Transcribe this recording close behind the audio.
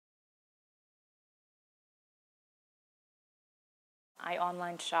I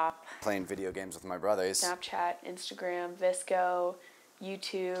online shop. Playing video games with my brothers. Snapchat, Instagram, Visco,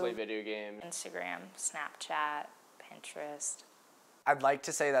 YouTube. Play video games. Instagram, Snapchat, Pinterest. I'd like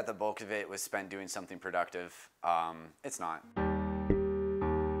to say that the bulk of it was spent doing something productive. It's not.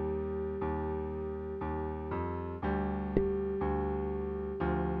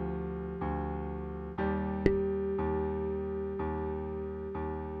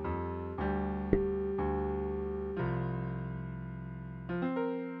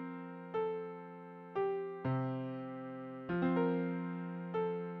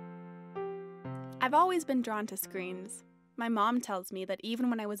 I've always been drawn to screens. My mom tells me that even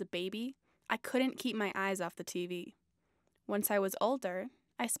when I was a baby, I couldn't keep my eyes off the TV. Once I was older,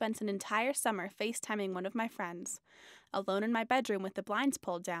 I spent an entire summer FaceTiming one of my friends, alone in my bedroom with the blinds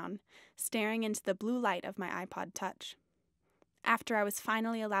pulled down, staring into the blue light of my iPod Touch. After I was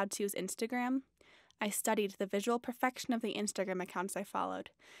finally allowed to use Instagram, I studied the visual perfection of the Instagram accounts I followed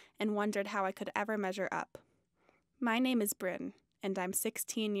and wondered how I could ever measure up. My name is Brynn, and I'm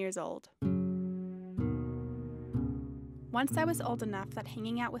 16 years old. Once I was old enough that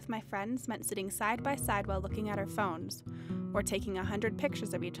hanging out with my friends meant sitting side by side while looking at our phones, or taking 100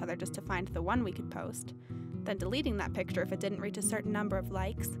 pictures of each other just to find the one we could post, then deleting that picture if it didn't reach a certain number of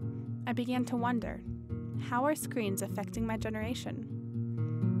likes, I began to wonder, how are screens affecting my generation?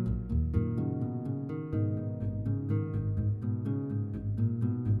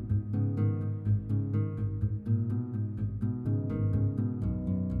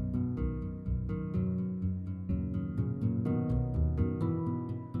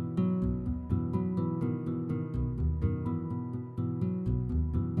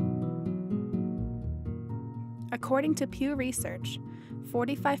 According to Pew Research,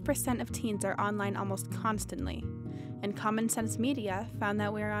 45% of teens are online almost constantly, and Common Sense Media found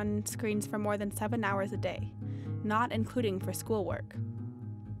that we're on screens for more than 7 hours a day, not including for schoolwork.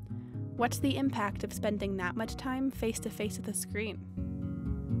 What's the impact of spending that much time face-to-face with a screen?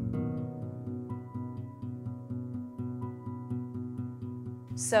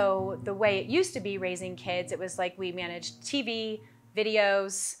 So the way it used to be raising kids, it was like we managed TV,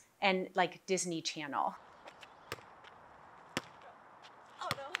 videos, and like Disney Channel.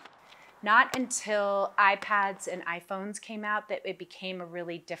 Not until iPads and iPhones came out that it became a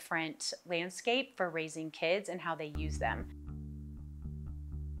really different landscape for raising kids and how they use them.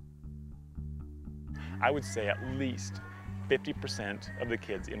 I would say at least 50% of the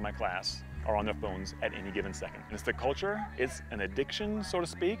kids in my class are on their phones at any given second. And it's the culture, it's an addiction, so to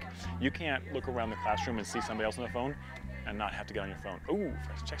speak. You can't look around the classroom and see somebody else on their phone and not have to get on your phone. Ooh,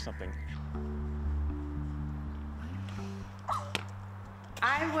 let's check something.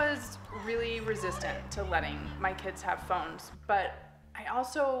 I was really resistant to letting my kids have phones, but I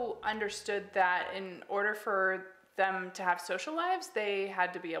also understood that in order for them to have social lives, they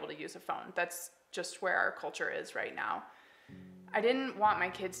had to be able to use a phone. That's just where our culture is right now. I didn't want my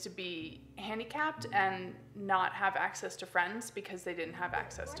kids to be handicapped and not have access to friends because they didn't have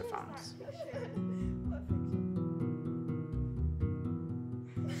access to phones.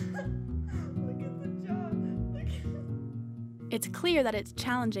 It's clear that it's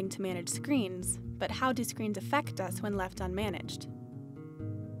challenging to manage screens, but how do screens affect us when left unmanaged?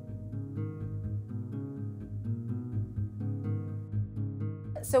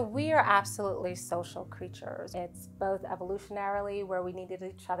 So we are absolutely social creatures. It's both evolutionarily, where we needed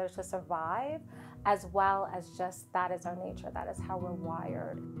each other to survive, as well as just that is our nature, that is how we're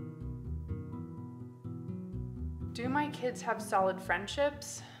wired. Do my kids have solid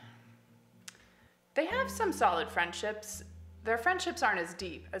friendships? They have some solid friendships. Their friendships aren't as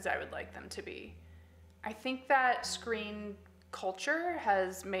deep as I would like them to be. I think that screen culture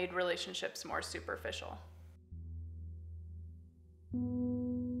has made relationships more superficial.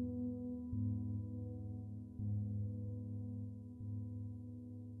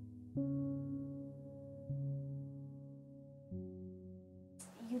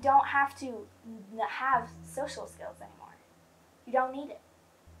 You don't have to have social skills anymore. You don't need it.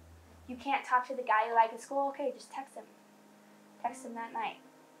 You can't talk to the guy you like at school, okay, just text him. Text him that night,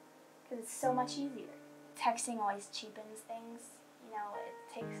 because it's so much easier. Texting always cheapens things, you know, it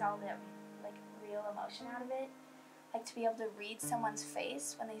takes all the like real emotion out of it. Like to be able to read someone's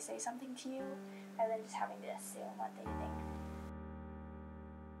face when they say something to you, rather than just having to assume what they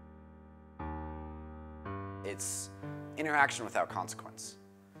think. It's interaction without consequence.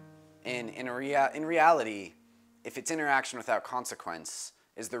 And in reality, if it's interaction without consequence,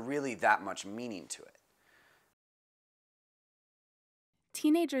 is there really that much meaning to it?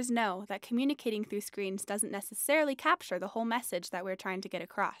 Teenagers know that communicating through screens doesn't necessarily capture the whole message that we're trying to get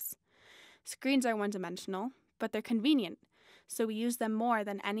across. Screens are one-dimensional, but they're convenient, so we use them more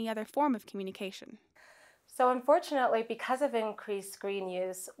than any other form of communication. So unfortunately, because of increased screen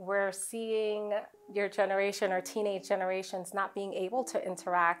use, we're seeing your generation or teenage generations not being able to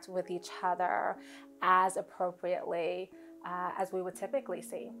interact with each other as appropriately as we would typically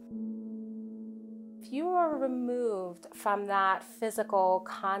see. If you are removed from that physical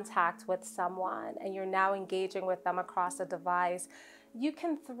contact with someone and you're now engaging with them across a device, you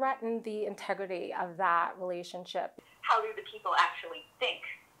can threaten the integrity of that relationship. How do the people actually think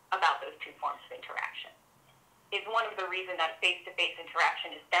about those two forms of interaction? Is one of the reasons that face-to-face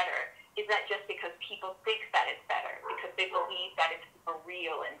interaction is better is that just because people think that it's better, because they believe that it's more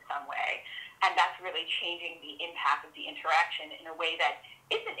real in some way, and that's really changing the impact of the interaction in a way that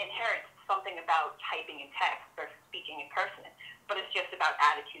isn't inherent to something about typing in text or speaking in person, but it's just about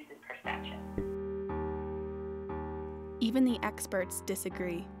attitudes and perception. Even the experts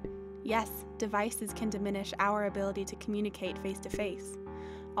disagree. Yes, devices can diminish our ability to communicate face-to-face.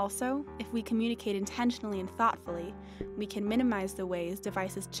 Also, if we communicate intentionally and thoughtfully, we can minimize the ways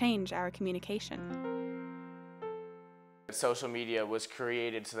devices change our communication. Social media was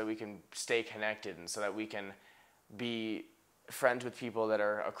created so that we can stay connected and so that we can be friends with people that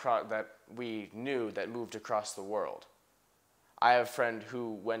are that we knew that moved across the world. I have a friend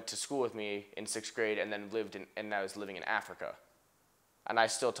who went to school with me in 6th grade and then now is living in Africa. And I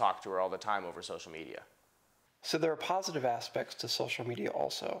still talk to her all the time over social media. So there are positive aspects to social media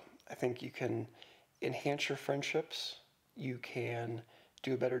also. I think you can enhance your friendships, you can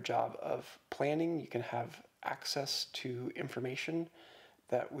do a better job of planning, you can have access to information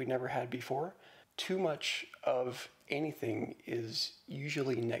that we never had before. Too much of anything is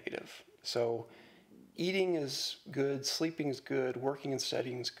usually negative. So eating is good, sleeping is good, working and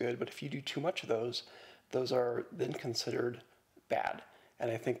studying is good, but if you do too much of those are then considered bad. And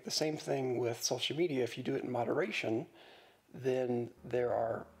I think the same thing with social media. If you do it in moderation, then there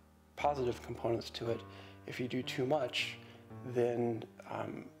are positive components to it. If you do too much, then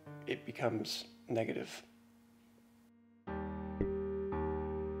it becomes negative.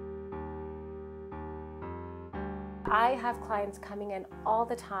 I have clients coming in all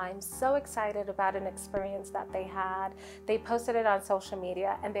the time, so excited about an experience that they had. They posted it on social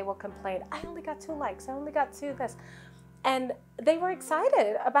media and they will complain, I only got 2 likes, I only got 2 this. And they were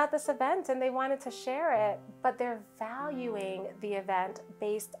excited about this event and they wanted to share it, but they're valuing the event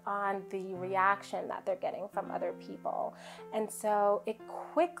based on the reaction that they're getting from other people. And so it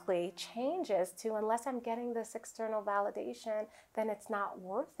quickly changes to, unless I'm getting this external validation, then it's not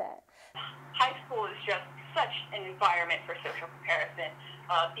worth it. High school is just such an environment for social comparison.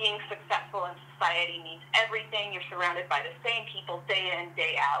 Being successful in society means everything. You're surrounded by the same people day in,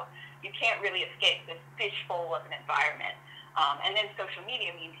 day out. You can't really escape this fishbowl of an environment. And then social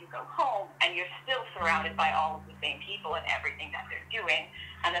media means you go home and you're still surrounded by all of the same people and everything that they're doing,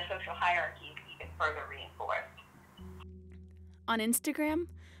 and the social hierarchy is even further reinforced. On Instagram,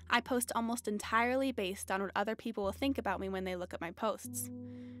 I post almost entirely based on what other people will think about me when they look at my posts.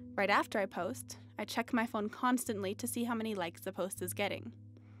 Right after I post, I check my phone constantly to see how many likes the post is getting.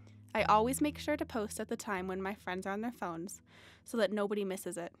 I always make sure to post at the time when my friends are on their phones so that nobody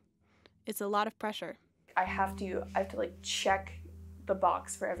misses it. It's a lot of pressure. I have to like check the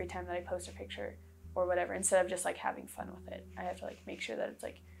box for every time that I post a picture or whatever, instead of just like having fun with it. I have to like make sure that it's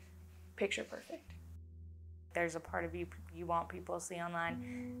like picture perfect. There's a part of you want people to see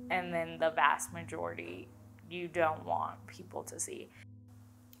online, and then the vast majority you don't want people to see.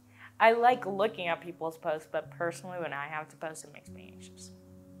 I like looking at people's posts, but personally when I have to post, it makes me anxious.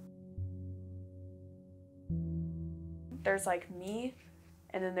 There's like me,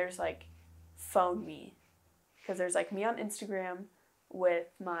 and then there's like phone me. Because there's like me on Instagram with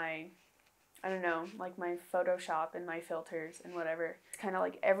my, I don't know, like my Photoshop and my filters and whatever. It's kind of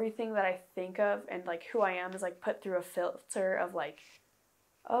like everything that I think of and like who I am is like put through a filter of like,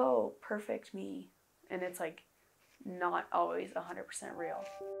 oh, perfect me. And it's like not always 100% real.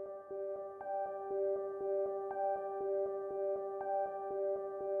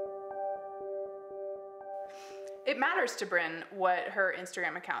 It matters to Brynn what her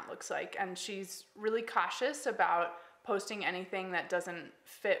Instagram account looks like, and she's really cautious about posting anything that doesn't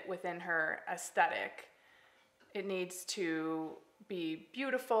fit within her aesthetic. It needs to be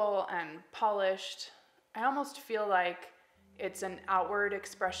beautiful and polished. I almost feel like it's an outward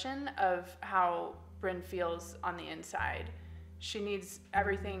expression of how Brynn feels on the inside. She needs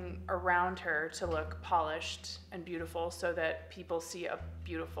everything around her to look polished and beautiful so that people see a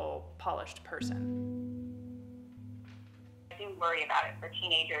beautiful, polished person. I do worry about it for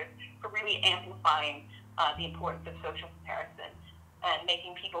teenagers, for really amplifying the importance of social comparison and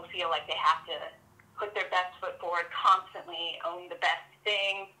making people feel like they have to put their best foot forward constantly, own the best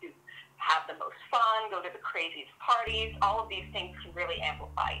things, have the most fun, go to the craziest parties. All of these things can really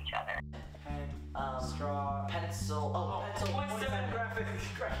amplify each other. Straw, pencil. Oh, pencil. 0.7 graphic.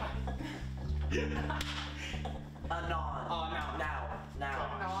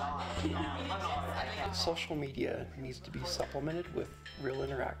 Social media needs to be supplemented with real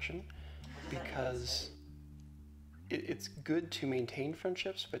interaction because it's good to maintain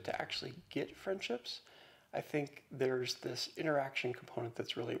friendships, but to actually get friendships, I think there's this interaction component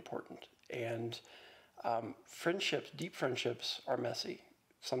that's really important. And friendships, deep friendships, are messy.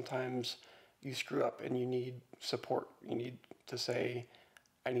 Sometimes you screw up and you need support. You need to say,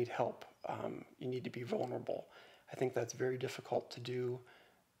 I need help. You need to be vulnerable. I think that's very difficult to do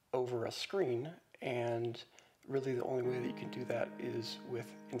over a screen, and really the only way that you can do that is with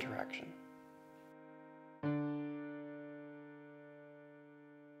interaction.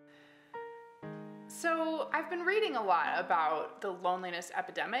 So I've been reading a lot about the loneliness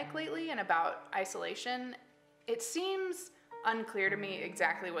epidemic lately and about isolation. It seems unclear to me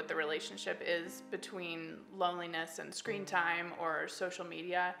exactly what the relationship is between loneliness and screen time or social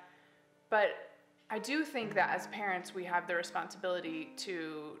media, but I do think that as parents we have the responsibility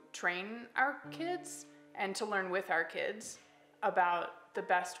to train our kids and to learn with our kids about the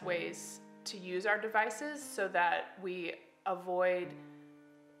best ways to use our devices so that we avoid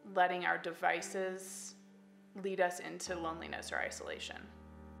letting our devices lead us into loneliness or isolation.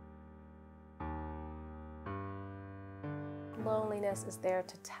 Loneliness is there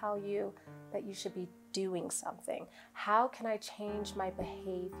to tell you that you should be doing something. How can I change my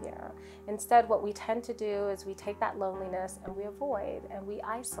behavior? Instead, what we tend to do is we take that loneliness and we avoid and we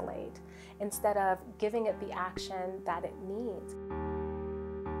isolate instead of giving it the action that it needs.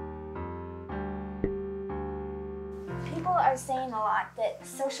 People are saying a lot that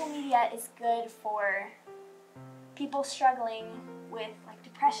social media is good for people struggling with like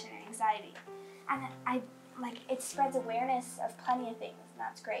depression or anxiety. And it spreads awareness of plenty of things, and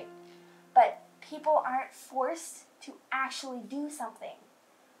that's great. But people aren't forced to actually do something.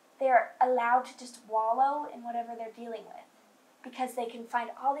 They're allowed to just wallow in whatever they're dealing with because they can find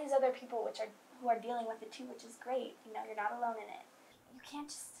all these other people who are dealing with it too, which is great. You know, you're not alone in it. You can't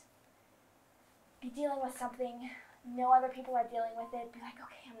just be dealing with something, no other people are dealing with it, be like,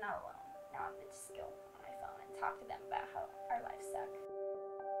 okay, I'm not alone. Now I'm going to just go on my phone and talk to them about how our lives suck.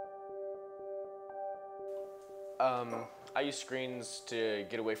 I use screens to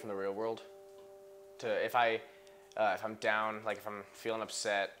get away from the real world. If I'm down, like if I'm feeling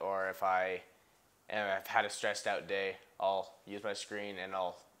upset, or if I've had a stressed out day, I'll use my screen and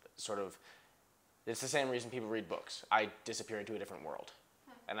I'll it's the same reason people read books. I disappear into a different world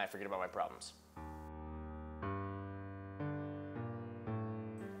and I forget about my problems.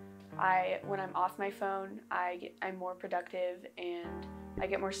 When I'm off my phone, I'm more productive and I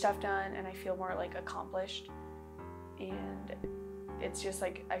get more stuff done and I feel more like accomplished. And it's just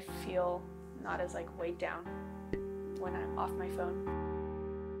like I feel not as like weighed down when I'm off my phone.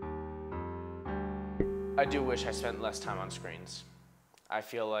 I do wish I spent less time on screens. I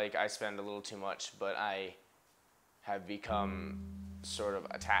feel like I spend a little too much, but I have become sort of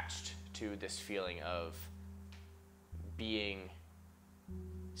attached to this feeling of being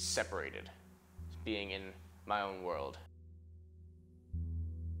separated, being in my own world.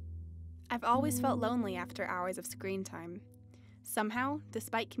 I've always felt lonely after hours of screen time. Somehow,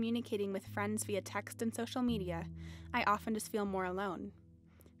 despite communicating with friends via text and social media, I often just feel more alone.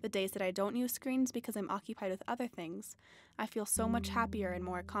 The days that I don't use screens because I'm occupied with other things, I feel so much happier and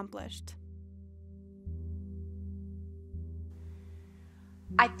more accomplished.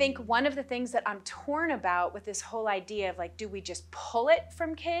 I think one of the things that I'm torn about with this whole idea of like, do we just pull it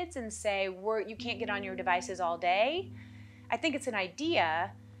from kids and say, you can't get on your devices all day? I think it's an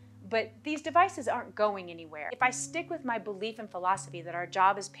idea, but these devices aren't going anywhere. If I stick with my belief and philosophy that our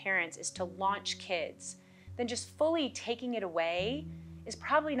job as parents is to launch kids, then just fully taking it away is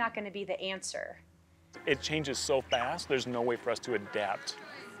probably not going to be the answer. It changes so fast, there's no way for us to adapt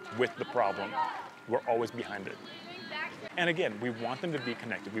with the problem. We're always behind it. And again, we want them to be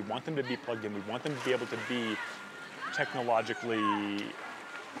connected. We want them to be plugged in. We want them to be able to be technologically,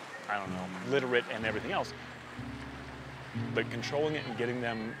 literate and everything else. But controlling it and getting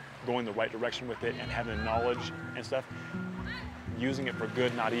them going the right direction with it and having the knowledge and stuff, using it for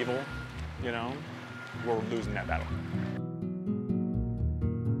good, not evil, we're losing that battle.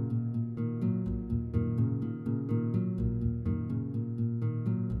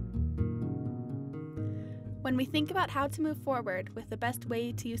 When we think about how to move forward with the best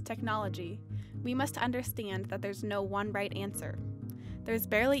way to use technology, we must understand that there's no one right answer. There's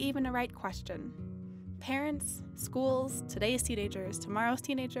barely even a right question. Parents, schools, today's teenagers, tomorrow's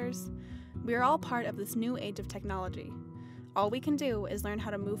teenagers, we are all part of this new age of technology. All we can do is learn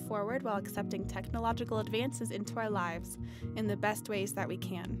how to move forward while accepting technological advances into our lives in the best ways that we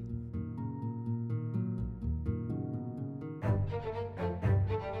can.